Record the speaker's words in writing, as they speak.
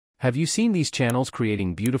Have you seen these channels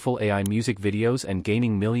creating beautiful AI music videos and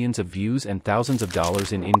gaining millions of views and thousands of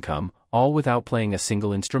dollars in income, all without playing a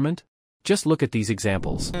single instrument? Just look at these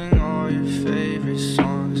examples.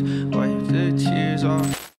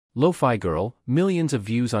 Lofi Girl, millions of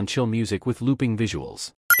views on chill music with looping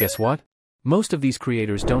visuals. Guess what? Most of these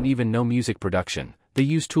creators don't even know music production, they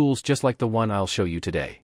use tools just like the one I'll show you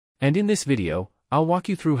today. And in this video, I'll walk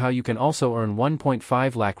you through how you can also earn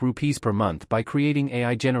 1.5 lakh rupees per month by creating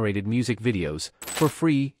AI-generated music videos, for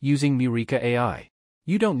free, using Mureka AI.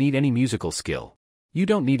 You don't need any musical skill. You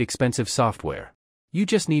don't need expensive software. You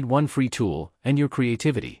just need one free tool, and your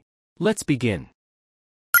creativity. Let's begin.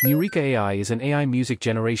 Mureka AI is an AI music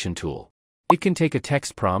generation tool. It can take a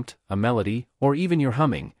text prompt, a melody, or even your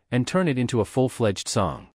humming, and turn it into a full-fledged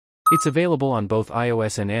song. It's available on both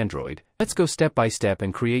iOS and Android. Let's go step by step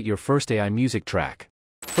and create your first AI music track.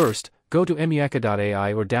 First, go to Mureka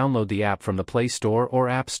AI or download the app from the Play Store or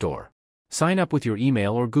App Store. Sign up with your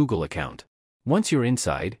email or Google account. Once you're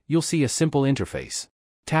inside, you'll see a simple interface.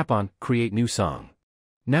 Tap on Create New Song.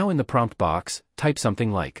 Now in the prompt box, type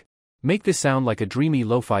something like, "Make this sound like a dreamy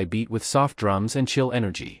lo-fi beat with soft drums and chill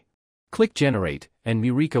energy." Click Generate, and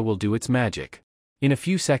Mureka will do its magic. In a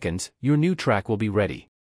few seconds, your new track will be ready.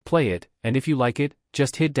 Play it, and if you like it,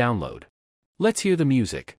 just hit download. Let's hear the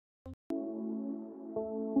music.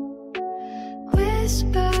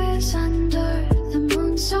 Whispers under the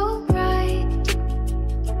moon so bright.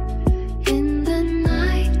 In the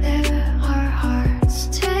night air our hearts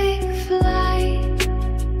take flight.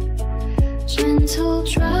 Gentle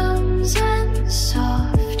drums and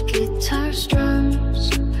soft guitar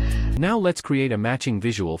strums. Now let's create a matching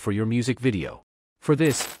visual for your music video. For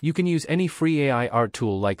this, you can use any free AI art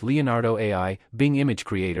tool like Leonardo AI, Bing Image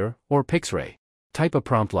Creator, or Pixray. Type a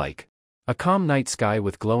prompt like, "A calm night sky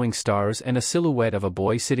with glowing stars and a silhouette of a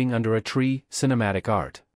boy sitting under a tree, cinematic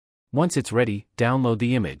art." Once it's ready, download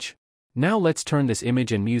the image. Now let's turn this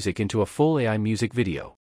image and music into a full AI music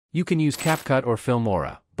video. You can use CapCut or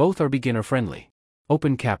Filmora, both are beginner-friendly.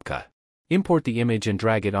 Open CapCut. Import the image and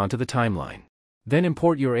drag it onto the timeline. Then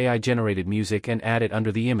import your AI-generated music and add it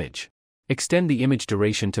under the image. Extend the image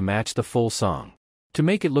duration to match the full song. To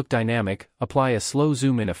make it look dynamic, apply a slow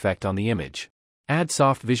zoom-in effect on the image. Add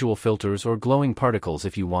soft visual filters or glowing particles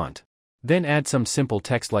if you want. Then add some simple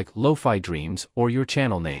text like Lo-Fi Dreams or your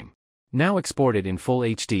channel name. Now export it in full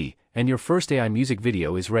HD, and your first AI music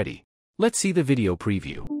video is ready. Let's see the video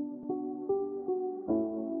preview.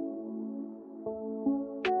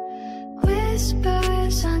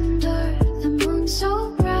 Whispers under the moon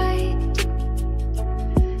so bright.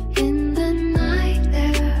 In the night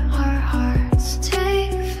air our hearts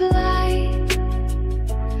take flight.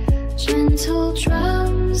 Gentle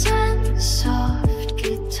drums and soft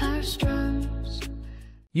guitar strums.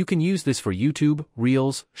 You can use this for YouTube,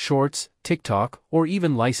 Reels, Shorts, TikTok, or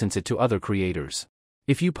even license it to other creators.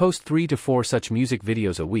 If you post 3 to 4 such music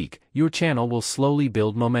videos a week, your channel will slowly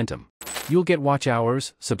build momentum. You'll get watch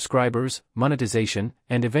hours, subscribers, monetization,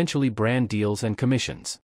 and eventually brand deals and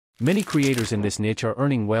commissions. Many creators in this niche are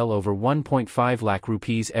earning well over 1.5 lakh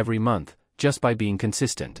rupees every month, just by being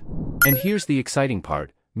consistent. And here's the exciting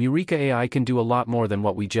part, Mureka AI can do a lot more than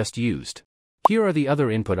what we just used. Here are the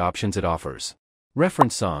other input options it offers.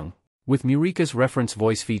 Reference song. With Mureka's reference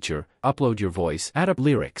voice feature, upload your voice, add up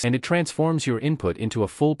lyrics, and it transforms your input into a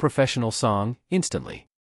full professional song, instantly.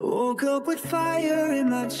 Woke up with fire in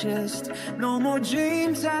my chest. No more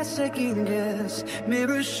dreams I second guess.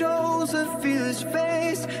 Mirror shows a fearless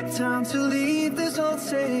face. Time to leave this old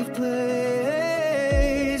safe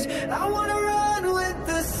place. I wanna run with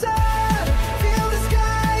the sun. Feel the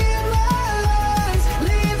sky in my lungs.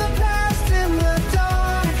 Leave the past in the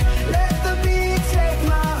dark. Let the beat take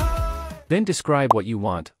my heart. Then describe what you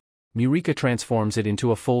want. Mureka transforms it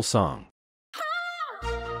into a full song.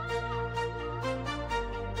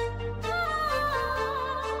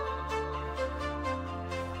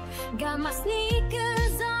 Got my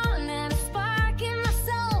sneakers on and a spark in my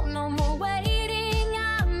soul. No more waiting,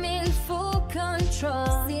 I'm in full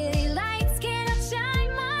control. City lights cannot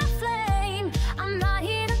shine my flame. I'm not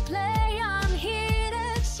here to play, I'm here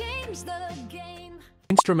to change the game.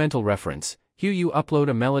 Instrumental reference. Here you upload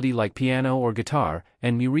a melody like piano or guitar,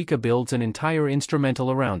 and Mureka builds an entire instrumental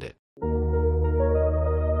around it.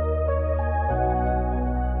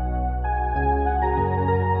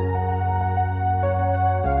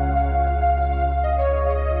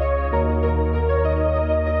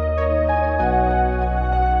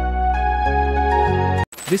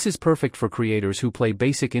 This is perfect for creators who play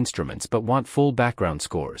basic instruments but want full background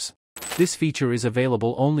scores. This feature is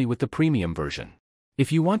available only with the premium version.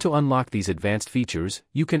 If you want to unlock these advanced features,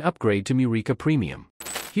 you can upgrade to Mureka Premium.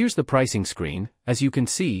 Here's the pricing screen. As you can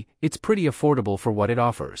see, it's pretty affordable for what it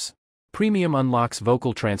offers. Premium unlocks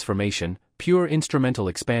vocal transformation, pure instrumental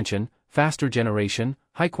expansion, faster generation,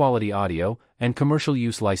 high-quality audio, and commercial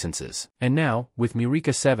use licenses. And now, with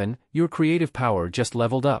Mureka 7, your creative power just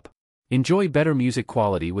leveled up. Enjoy better music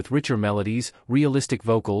quality with richer melodies, realistic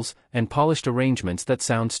vocals, and polished arrangements that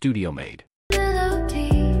sound studio-made. Melody,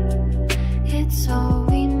 it's all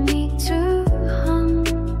we need to hum.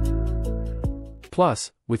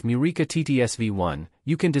 Plus, with Mureka TTSV1,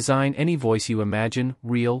 you can design any voice you imagine,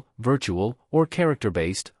 real, virtual, or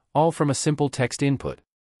character-based, all from a simple text input.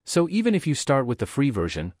 So even if you start with the free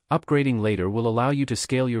version, upgrading later will allow you to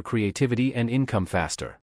scale your creativity and income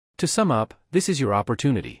faster. To sum up, this is your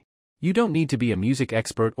opportunity. You don't need to be a music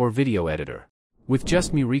expert or video editor. With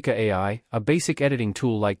just Mureka AI, a basic editing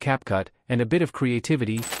tool like CapCut, and a bit of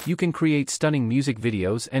creativity, you can create stunning music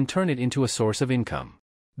videos and turn it into a source of income.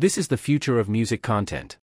 This is the future of music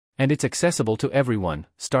content. And it's accessible to everyone,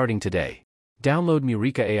 starting today. Download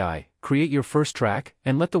Mureka AI, create your first track,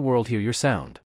 and let the world hear your sound.